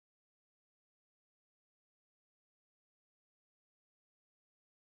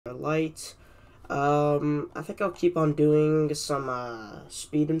light. I think I'll keep on doing some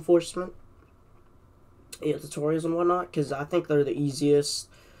speed enforcement tutorials and whatnot, because I think they're the easiest.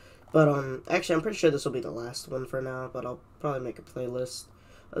 But actually, I'm pretty sure this will be the last one for now. But I'll probably make a playlist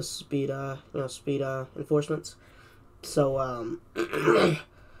of speed enforcements. So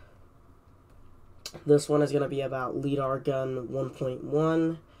this one is gonna be about Lidar Gun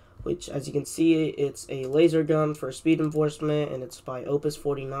 1.1. Which, as you can see, it's a laser gun for speed enforcement, and it's by Opus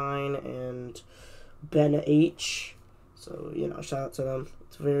 49 and Ben H. So, shout out to them.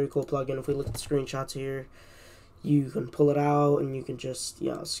 It's a very cool plugin. If we look at the screenshots here, you can pull it out, and you can just,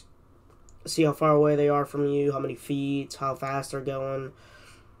 see how far away they are from you, how many feet, how fast they're going,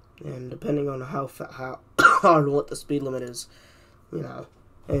 and depending on how hard what the speed limit is,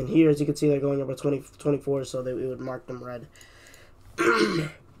 And here, as you can see, they're going over 24, so it would mark them red.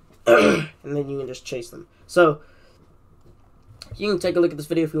 And then you can just chase them. So you can take a look at this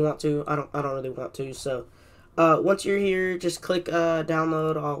video if you want to. I don't really want to. So once you're here, just click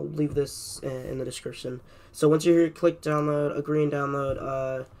download. I'll leave this in the description. So once you're here, click download, agree and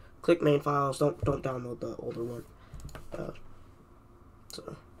download. Click main files. Don't download the older one.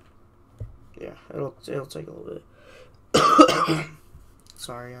 So yeah, it'll take a little bit.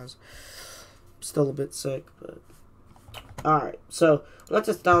 Sorry guys, still a bit sick, but. Alright, so once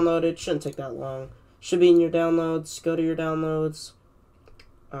it's downloaded, shouldn't take that long. Should be in your downloads. Go to your downloads,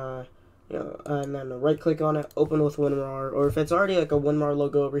 and then right click on it, open with WinRAR, or if it's already like a WinRAR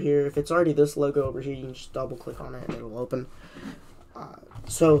logo over here, if it's already this logo over here, you can just double click on it and it'll open.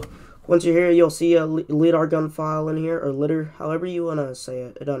 So once you're here, you'll see a Lidar Gun file in here, or Lidar, however you want to say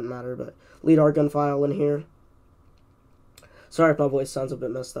it, it doesn't matter, but Lidar Gun file in here. Sorry if my voice sounds a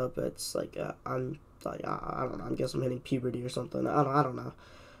bit messed up. It's like I don't know. I guess I'm hitting puberty or something. I don't know.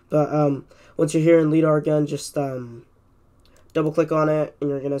 But once you're here in Lidar Gun, just double click on it, and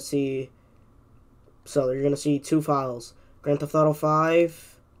you're gonna see. So you're gonna see two files: Grand Theft Auto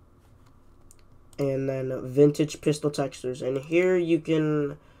 5, and then Vintage Pistol Textures. And here you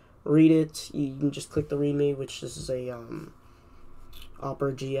can read it. You can just click the Read Me, which this is a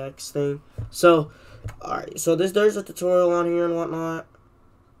Opera GX thing. So, alright. So there's a tutorial on here and whatnot.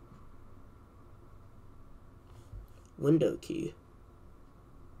 Window key.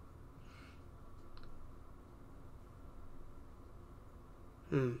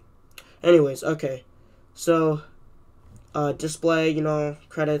 Anyways, okay. So, display,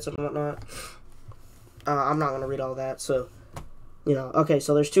 credits and whatnot. I'm not going to read all that, so, okay,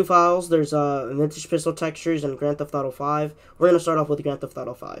 so there's two files. There's, Vintage Pistol Textures and Grand Theft Auto 5. We're going to start off with Grand Theft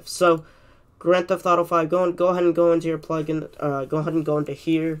Auto 5. So, Grand Theft Auto 5, go ahead and go into your plugin, go ahead and go into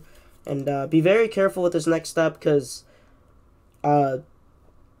here, and, be very careful with this next step, because,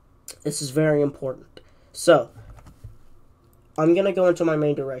 this is very important. So, I'm going to go into my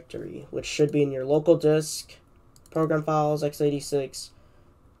main directory, which should be in your local disk, program files, x86,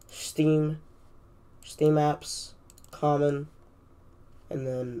 Steam apps, common, and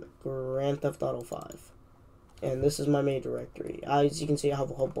then Grand Theft Auto 5. And this is my main directory. As you can see, I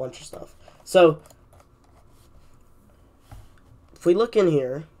have a whole bunch of stuff. So, if we look in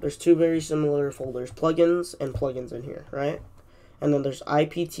here, there's two very similar folders, plugins and plugins in here, right? And then there's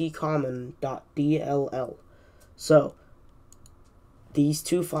iptcommon.dll. So, these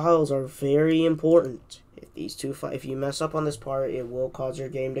two files are very important. If you mess up on this part, it will cause your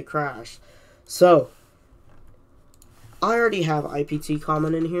game to crash. So, I already have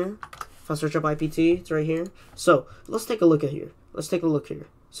iptcommon in here. If I search up IPT, it's right here. So, let's take a look at here.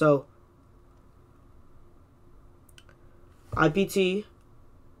 So, IPT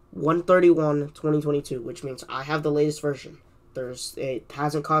 131.2022, which means I have the latest version. It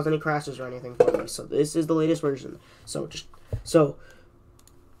hasn't caused any crashes or anything for me, so this is the latest version.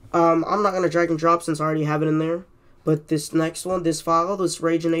 I'm not gonna drag and drop since I already have it in there. But this next one, this file, this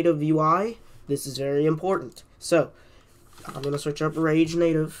Rage Native UI, this is very important. So I'm gonna search up Rage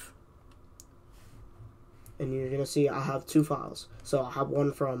Native, and you're gonna see I have two files. So I have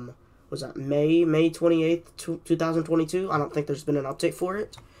one from May 28th, 2022. I don't think there's been an update for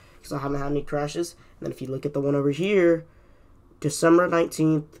it because I haven't had any crashes. And then if you look at the one over here, December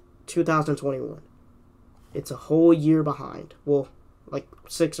 19th, 2021. It's a whole year behind. Well, like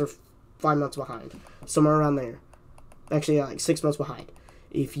 6 or 5 months behind. Somewhere around there. Actually, like 6 months behind.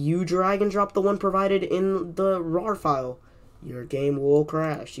 If you drag and drop the one provided in the RAR file, your game will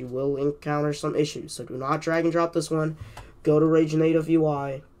crash. You will encounter some issues. So do not drag and drop this one. Go to Rage Native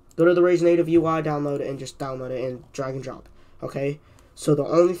UI. Go to the Rage Native UI download and just download it and drag and drop. Okay? So the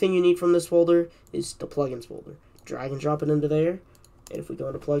only thing you need from this folder is the plugins folder. Drag and drop it into there. And if we go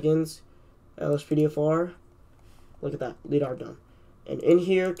into plugins, LSPDFR, look at that, Lidar Gun. And in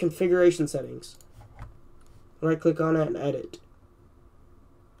here, configuration settings. Right click on it and edit.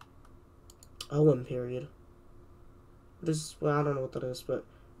 OM period. This is, well, I don't know what that is, but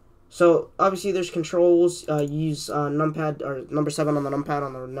so obviously there's controls. Use numpad or number 7 on the numpad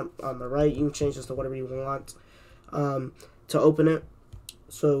on the right. You can change this to whatever you want to open it.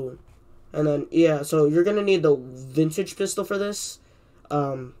 So, and then yeah, so you're gonna need the vintage pistol for this.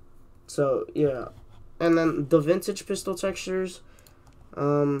 So yeah, and then the vintage pistol textures.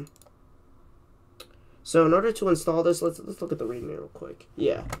 So in order to install this, let's look at the README real quick.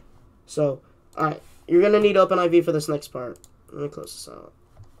 Yeah. So all right, you're gonna need OpenIV for this next part. Let me close this out.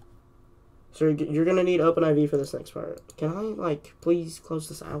 So you're gonna need OpenIV for this next part. Can I, like, please close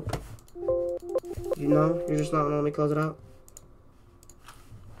this out? You know, you're just not gonna let me close it out.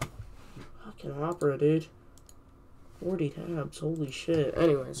 Fucking opera, dude. 40 tabs, holy shit.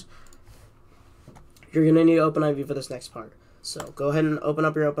 Anyways, you're gonna need OpenIV for this next part. So go ahead and open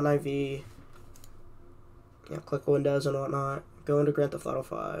up your OpenIV. Yeah, click Windows and whatnot. Go into Grand Theft Auto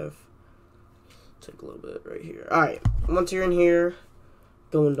 5. Take a little bit right here. Alright, once you're in here,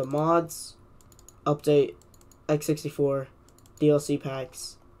 go into mods, update x64, DLC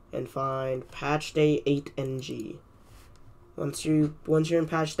packs, and find patch day 8NG. Once you're in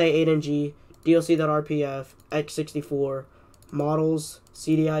patch day 8NG, DLC.rpf, x64, models,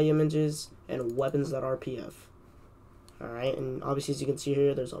 CDI images, and weapons.rpf. Alright, and obviously as you can see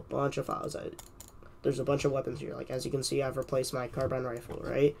here, there's a bunch of files. There's a bunch of weapons here. Like, as you can see, I've replaced my carbine rifle,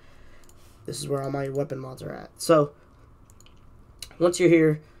 right? This is where all my weapon mods are at. So, once you're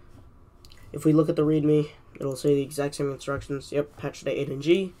here, if we look at the README, it'll say the exact same instructions. Yep, patch day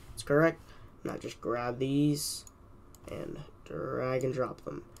 8NG. It's correct. Now just grab these and drag and drop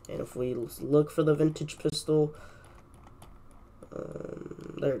them. And if we look for the vintage pistol,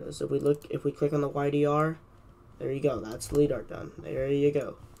 there it is. If we click on the YDR, there you go. That's the Lidar Gun. There you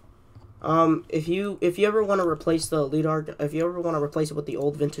go. If you ever want to replace the Lidar, if you ever want to replace it with the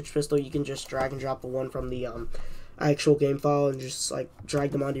old vintage pistol, you can just drag and drop the one from the actual game file and just like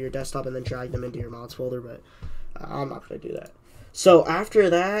drag them onto your desktop and then drag them into your mods folder. But I'm not gonna do that. So after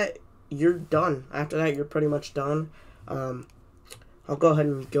that, you're done. After that, you're pretty much done. I'll go ahead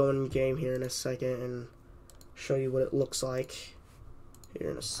and go in game here in a second and show you what it looks like here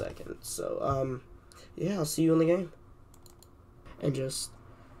in a second. So yeah, I'll see you in the game. And just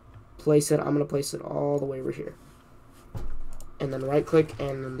place it. I'm gonna place it all the way over here, and then right click,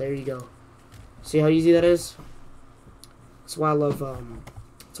 and then there you go. See how easy that is? That's why I love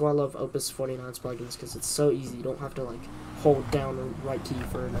Opus 49's plugins, because it's so easy. You don't have to like hold down the right key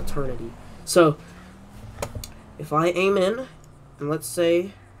for an eternity. So if I aim in, and let's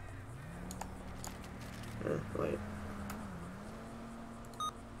say, wait,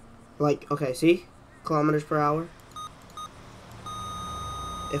 like, okay, see, kilometers per hour.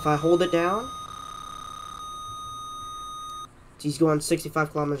 If I hold it down, he's going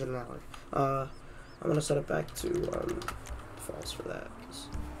 65 kilometers an hour. I'm gonna set it back to false for that.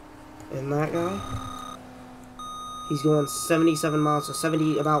 And that guy, he's going 77 miles, so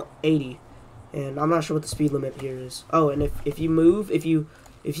 70, about 80. And I'm not sure what the speed limit here is. Oh, and if you move, if you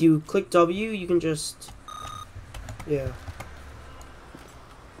click W, you can just, yeah.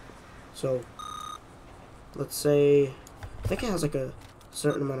 So let's say, I think it has like a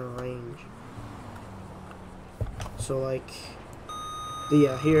certain amount of range. So like,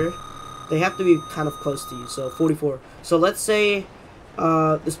 here, they have to be kind of close to you. So 44. So let's say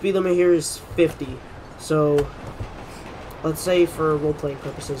the speed limit here is 50. So let's say for role-playing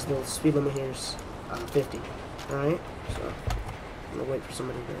purposes, the speed limit here is 50. All right. So I'm gonna wait for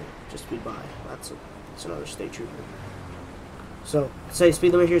somebody to just speed by. That's another state trooper. So say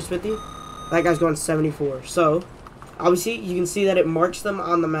speed limit here is 50. That guy's going 74. So obviously, you can see that it marks them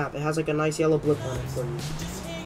on the map. It has like a nice yellow blip on it for you.